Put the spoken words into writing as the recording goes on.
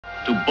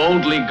to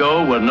boldly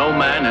go where no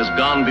man has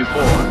gone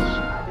before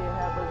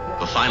us.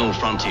 The final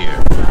frontier.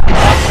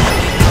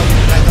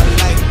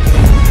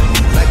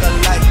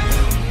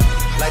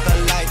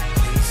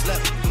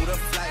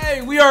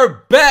 Hey, we are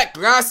back.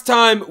 Last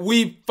time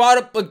we fought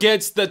up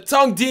against the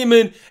Tongue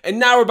Demon, and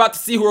now we're about to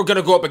see who we're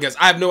gonna go up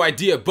against. I have no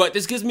idea, but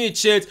this gives me a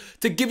chance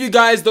to give you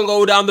guys the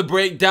lowdown, the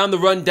breakdown, the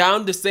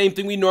rundown, the same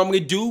thing we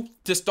normally do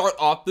to start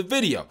off the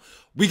video.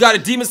 We got a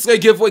Demon Slayer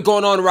giveaway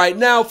going on right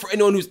now for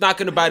anyone who's not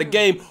going to buy the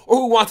game or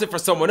who wants it for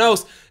someone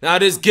else. Now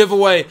this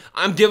giveaway,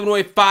 I'm giving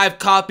away 5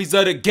 copies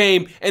of the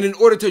game, and in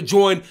order to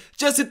join,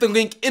 just hit the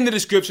link in the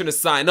description to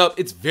sign up.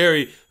 It's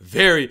very,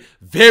 very,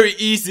 very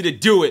easy to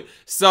do it.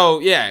 So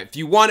yeah, if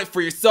you want it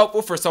for yourself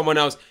or for someone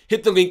else,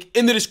 hit the link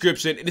in the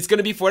description, and it's going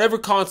to be for whatever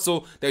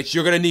console that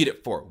you're going to need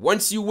it for.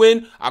 Once you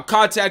win, I'll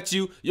contact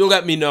you, you'll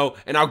let me know,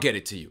 and I'll get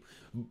it to you.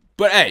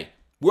 But hey,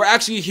 we're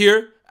actually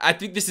here. I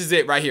think this is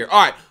it right here.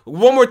 All right,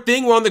 one more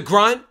thing. We're on the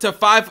grind to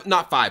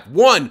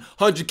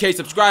 100K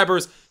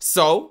subscribers.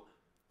 So,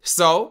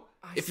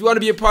 if you want to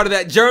be a part of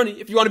that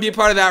journey, if you want to be a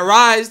part of that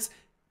rise,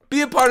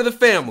 be a part of the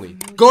family.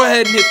 Go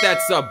ahead and hit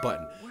that sub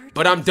button.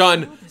 But I'm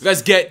done.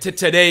 Let's get to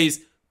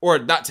today's, or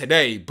not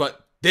today,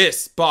 but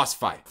this boss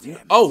fight.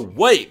 Oh,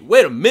 wait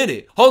a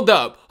minute. Hold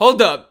up.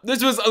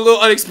 This was a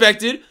little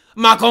unexpected.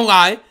 I'm not gonna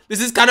lie.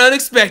 This is kind of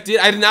unexpected.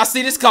 I did not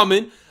see this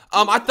coming.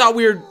 I thought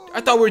we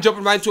were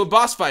jumping right into a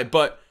boss fight,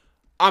 but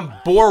I'm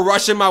boar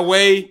rushing my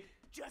way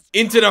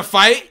into the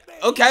fight.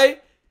 Okay,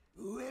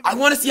 I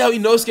want to see how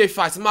Inosuke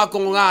fights. I'm not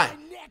gonna lie.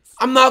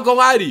 I'm not gonna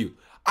lie to you.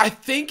 I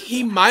think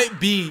he might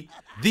be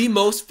the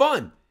most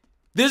fun.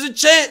 There's a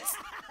chance.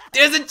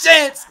 There's a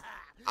chance.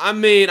 I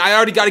mean, I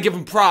already got to give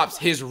him props.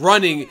 His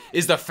running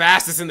is the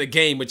fastest in the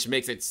game, which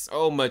makes it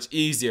so much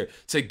easier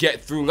to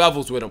get through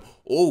levels with him.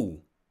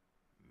 Oh.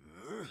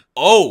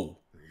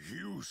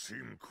 You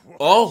seem quite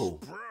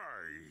spry.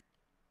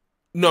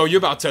 No, you're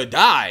about to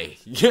die.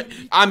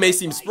 I may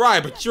seem spry,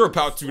 but you're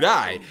about to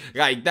die.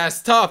 Like,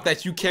 that's tough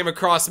that you came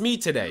across me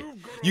today.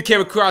 You came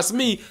across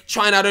me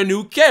trying out a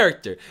new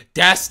character.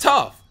 That's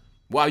tough.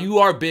 Wow, you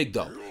are big,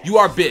 though. You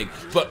are big.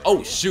 But,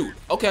 oh, shoot.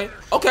 Okay.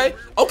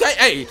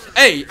 Hey.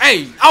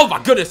 Oh,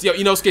 my goodness. Yo,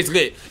 Inosuke's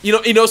lit.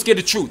 Inosuke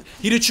the truth.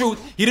 He the truth.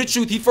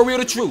 He for real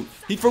the truth.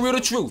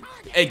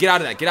 Hey, get out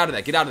of that.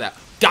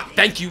 God,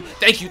 thank you.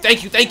 Yeah,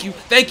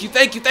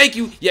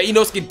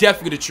 Inosuke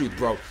definitely the truth,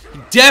 bro.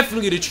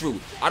 Definitely the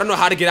truth. I don't know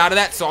how to get out of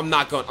that, so I'm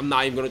not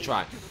even gonna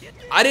try.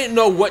 I didn't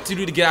know what to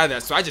do to get out of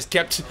that, so I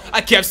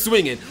kept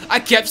swinging. I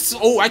kept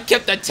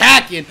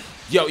attacking.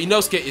 Yo,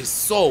 Inosuke is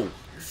so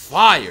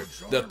fire.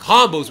 The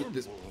combos with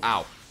this.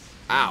 Ow.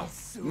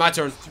 My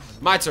turn,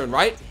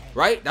 right?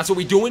 That's what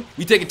we doing.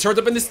 We taking turns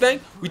up in this thing.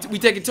 We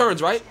taking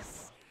turns, right?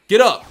 Get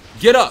up,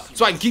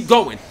 so I can keep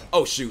going.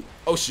 Oh shoot.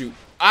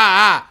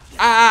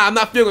 I'm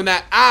not feeling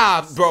that.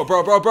 Bro.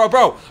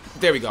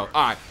 There we go. All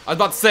right. I was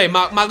about to say,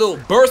 my little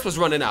burst was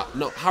running out.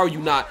 No, how are you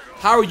not?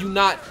 How is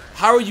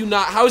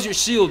your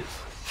shield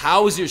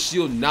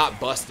not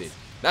busted?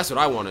 That's what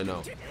I want to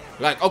know.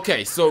 Like,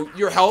 okay, so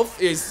your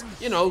health is,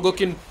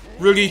 looking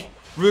really,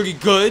 really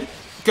good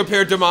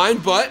compared to mine,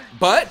 but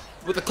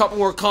with a couple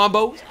more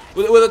combos,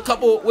 with a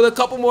couple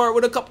more.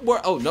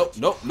 Oh, nope.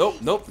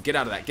 Get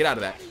out of that.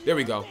 There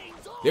we go.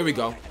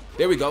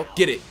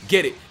 Get it.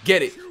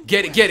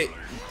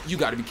 You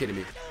gotta be kidding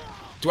me.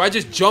 Do I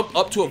just jump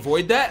up to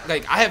avoid that?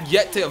 Like, I have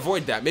yet to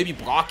avoid that. Maybe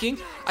blocking?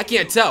 I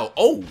can't tell.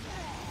 Oh!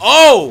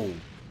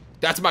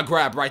 That's my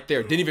grab right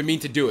there. Didn't even mean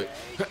to do it.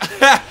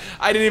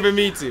 I didn't even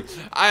mean to.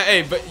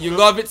 Hey, but you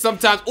love it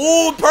sometimes.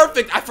 Oh,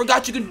 perfect. I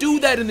forgot you could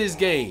do that in this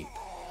game.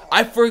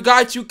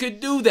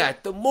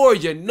 The more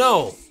you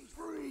know.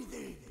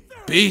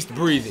 Beast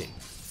breathing.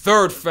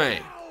 Third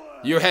fang.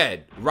 Your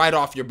head right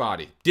off your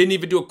body. Didn't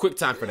even do a quick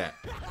time for that.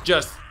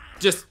 Just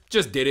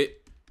did it.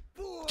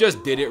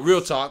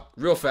 Real talk,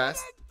 real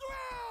fast.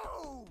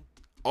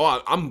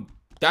 Oh,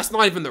 that's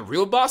not even the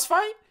real boss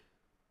fight?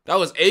 That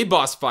was a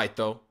boss fight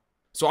though.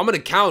 So I'm gonna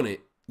count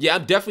it. Yeah,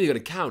 I'm definitely gonna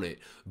count it.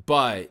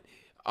 But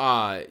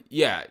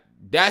yeah,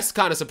 that's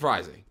kind of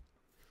surprising.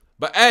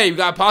 But hey, we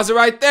gotta pause it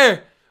right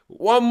there.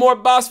 One more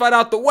boss fight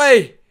out the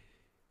way.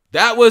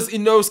 That was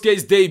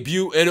Inosuke's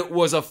debut, and it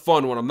was a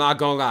fun one. I'm not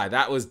gonna lie.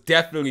 That was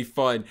definitely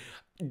fun.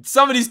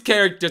 Some of these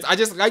characters, I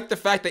just like the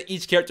fact that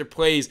each character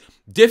plays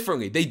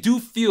differently. They do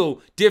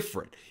feel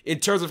different in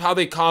terms of how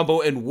they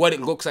combo and what it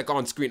looks like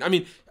on screen. I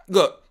mean,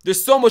 look,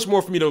 there's so much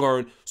more for me to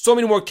learn, so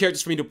many more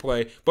characters for me to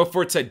play. But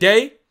for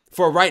today,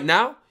 for right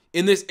now,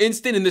 in this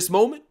instant, in this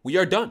moment, we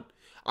are done.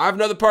 I have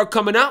another part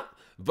coming out.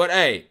 But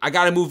hey, I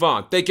gotta move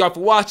on. Thank y'all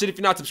for watching. If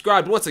you're not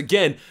subscribed, once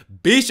again,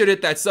 be sure to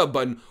hit that sub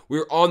button.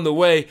 We're on the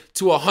way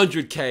to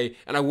 100K,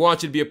 and I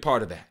want you to be a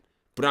part of that.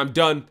 But I'm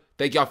done.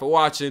 Thank y'all for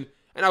watching,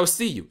 and I will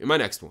see you in my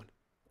next one.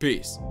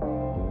 Peace.